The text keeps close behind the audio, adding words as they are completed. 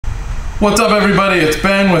What's up everybody, it's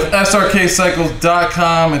Ben with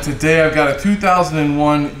Srkcycles.com, and today I've got a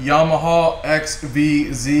 2001 Yamaha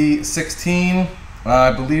XVS1600.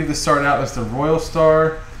 I believe this started out as the Royal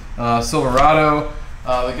Star Silverado.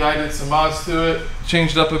 The guy did some mods to it,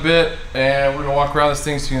 changed it up a bit, and we're going to walk around this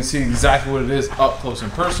thing so you can see exactly what it is up close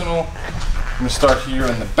and personal. I'm going to start here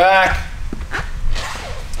in the back.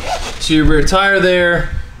 So your rear tire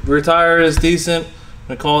there, rear tire is decent. I'm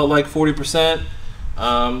going to call it like 40%.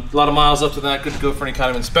 A lot of miles up to that, good to go for any kind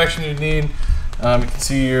of inspection you need. You can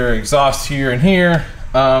see your exhaust here and here.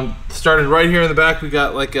 Started right here in the back, we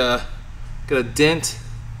got like got a dent.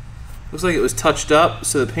 Looks like it was touched up,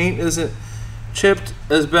 so the paint isn't chipped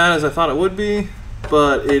as bad as I thought it would be,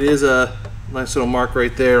 but it is a nice little mark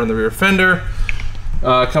right there on the rear fender.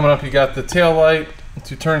 Coming up, you got the tail light,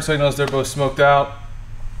 two turn signals, they're both smoked out.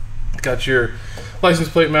 Got your license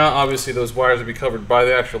plate mount. Obviously those wires will be covered by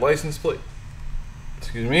the actual license plate.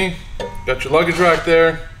 Excuse me. Got your luggage rack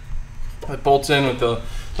there. That bolts in with the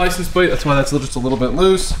license plate. That's why that's just a little bit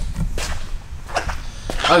loose.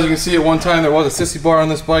 As you can see, at one time there was a sissy bar on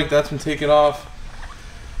this bike. That's been taken off.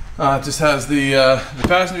 It just has the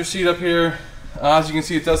passenger seat up here. As you can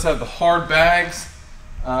see, it does have the hard bags.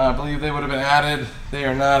 I believe they would have been added. They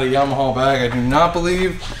are not a Yamaha bag, I do not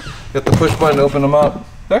believe. Got the push button to open them up.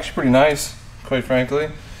 They're actually pretty nice, quite frankly.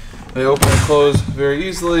 They open and close very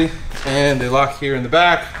easily, and they lock here in the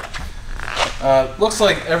back. Looks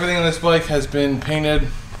like everything on this bike has been painted,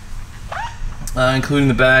 including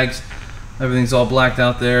the bags. Everything's all blacked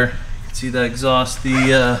out there. You can see that exhaust,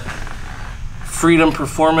 the Freedom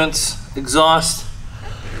Performance exhaust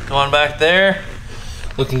going back there.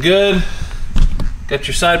 Looking good. Got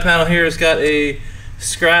your side panel here. It's got a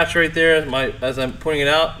scratch right there, as I'm pointing it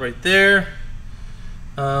out, right there.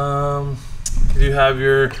 You do have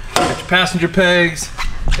your passenger pegs,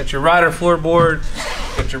 got your rider floorboard,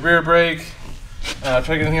 got your rear brake. Try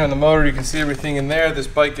to get in here on the motor, you can see everything in there. This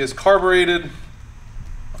bike is carbureted,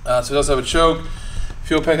 so it does have a choke.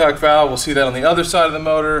 Fuel petcock valve, we'll see that on the other side of the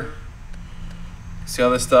motor. See all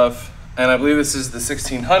this stuff. And I believe this is the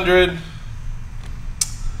 1600.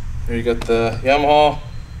 There you got the Yamaha.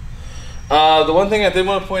 The one thing I did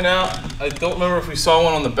want to point out, I don't remember if we saw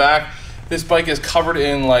one on the back. This bike is covered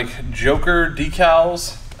in like Joker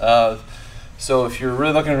decals. So if you're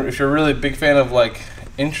really a big fan of like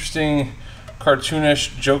interesting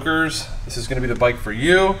cartoonish Jokers, this is going to be the bike for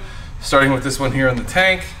you. Starting with this one here in the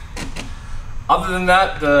tank. Other than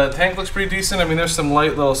that, the tank looks pretty decent. I mean, there's some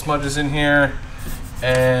light little smudges in here,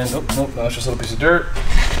 and no, it's just a little piece of dirt.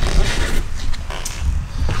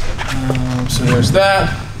 So there's that.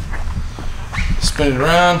 Spin it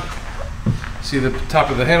around. See the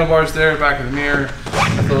top of the handlebars there, back of the mirror,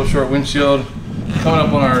 a little short windshield. Coming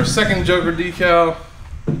up on our second Joker decal.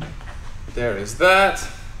 There is that.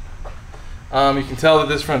 You can tell that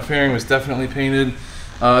this front fairing was definitely painted.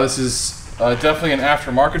 This is definitely an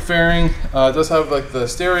aftermarket fairing. It does have like the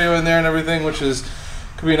stereo in there and everything, which could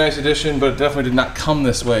be a nice addition, but it definitely did not come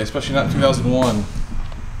this way, especially not in 2001.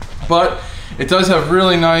 But it does have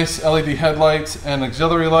really nice LED headlights and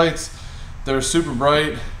auxiliary lights. They're super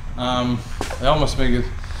bright. They almost make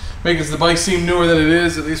the bike seem newer than it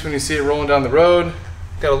is, at least when you see it rolling down the road.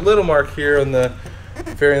 Got a little mark here on the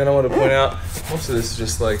fairing that I want to point out. Most of this is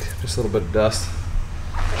just a little bit of dust.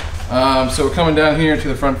 So we're coming down here to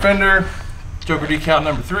the front fender. Joker decal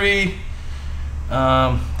number 3.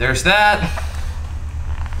 There's that.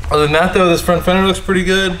 Other than that though, this front fender looks pretty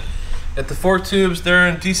good. Got the fork tubes, they're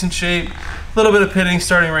in decent shape. A little bit of pitting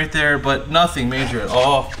starting right there, but nothing major at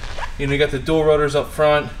all. You know, you got the dual rotors up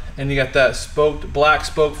front, and you got that black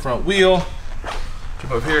spoke front wheel.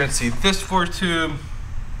 Jump up here and see this fork tube.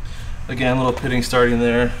 Again, a little pitting starting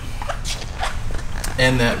there.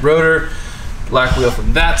 And that rotor, black wheel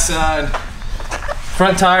from that side.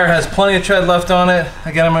 Front tire has plenty of tread left on it.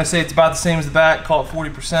 Again, I'm gonna say it's about the same as the back, call it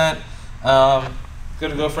 40%. Good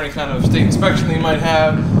to go for any kind of state inspection that you might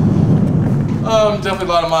have. Definitely a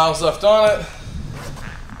lot of miles left on it.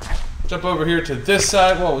 Jump over here to this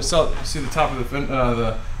side. Well, we see the top of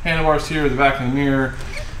the handlebars here, the back of the mirror,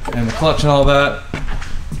 and the clutch and all that.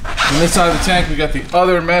 On this side of the tank, we got the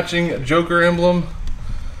other matching Joker emblem.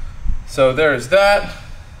 So there's that.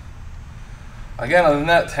 Again, other than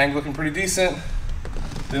that, tank looking pretty decent.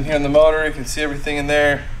 In here in the motor, you can see everything in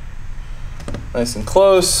there, nice and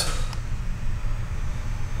close.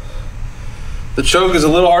 The choke is a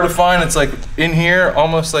little hard to find. It's like in here,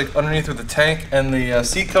 almost like underneath where the tank and the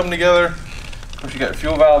seat come together. Of course, you got your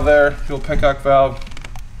fuel valve there, fuel petcock valve.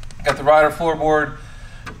 Got the rider floorboard,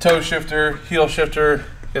 toe shifter, heel shifter.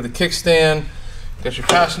 Got the kickstand. Got your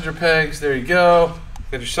passenger pegs. There you go.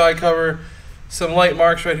 Got your side cover. some light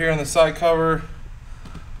marks right here on the side cover.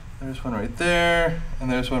 There's one right there, and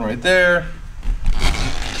there's one right there.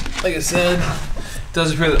 Like I said, it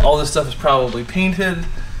does appear that all this stuff is probably painted.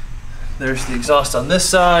 There's the exhaust on this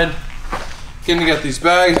side. Again, you got these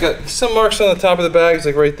bags. Got some marks on the top of the bags,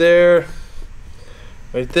 like right there,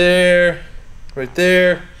 right there, right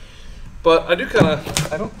there. But I do kind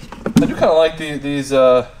of like these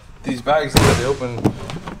bags that they open.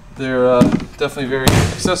 They're definitely very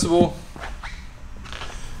accessible.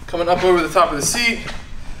 Coming up over the top of the seat.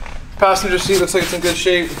 Passenger seat looks like it's in good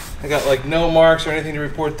shape. I got like no marks or anything to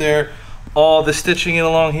report there. All the stitching in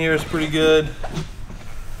along here is pretty good.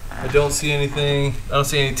 I don't see anything. I don't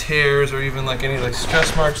see any tears or even like any like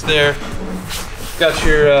stress marks there. Got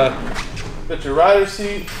your rider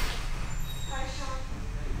seat.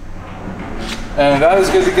 And that is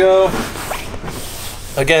good to go.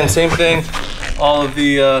 Again, same thing. All of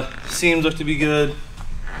the seams look to be good.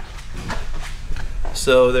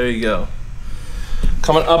 So there you go.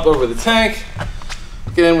 Coming up over the tank.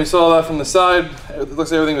 Again, we saw that from the side. It looks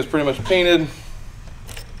like everything was pretty much painted.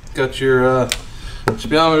 Got your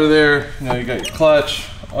speedometer there. You know, you got your clutch,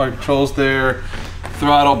 all your controls there,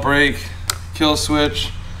 throttle, brake, kill switch.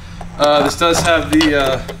 This does have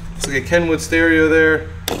the it's like a Kenwood stereo there.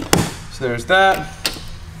 So there's that.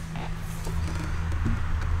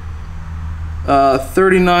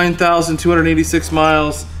 39,286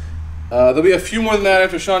 miles. There'll be a few more than that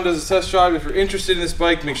after Sean does a test drive. If you're interested in this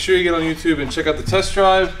bike, make sure you get on YouTube and check out the test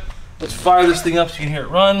drive. Let's fire this thing up so you can hear it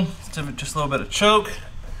run. Let's give it just a little bit of choke.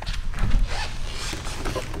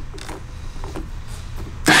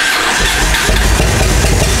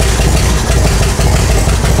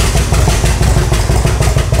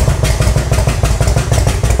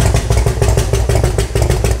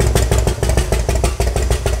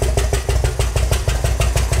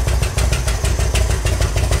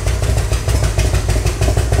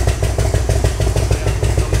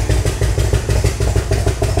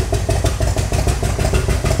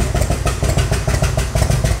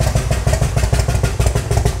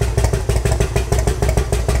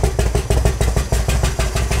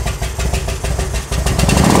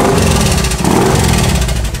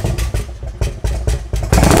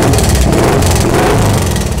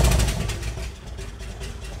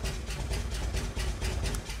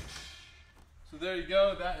 There you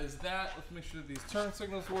go, that is that. Let's make sure that these turn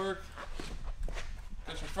signals work.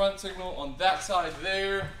 Got your front signal on that side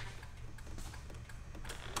there.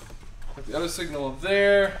 Got the other signal up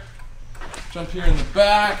there. Jump here in the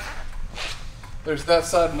back. There's that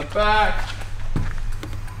side in the back.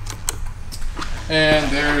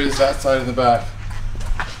 And there is that side in the back.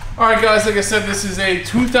 Alright guys, like I said, this is a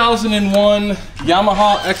 2001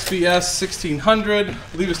 Yamaha XVS1600. I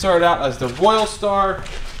believe it started out as the Royal Star.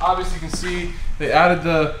 Obviously you can see they added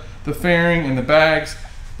the fairing and the bags.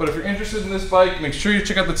 But if you're interested in this bike, make sure you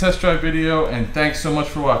check out the test drive video, and thanks so much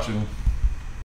for watching.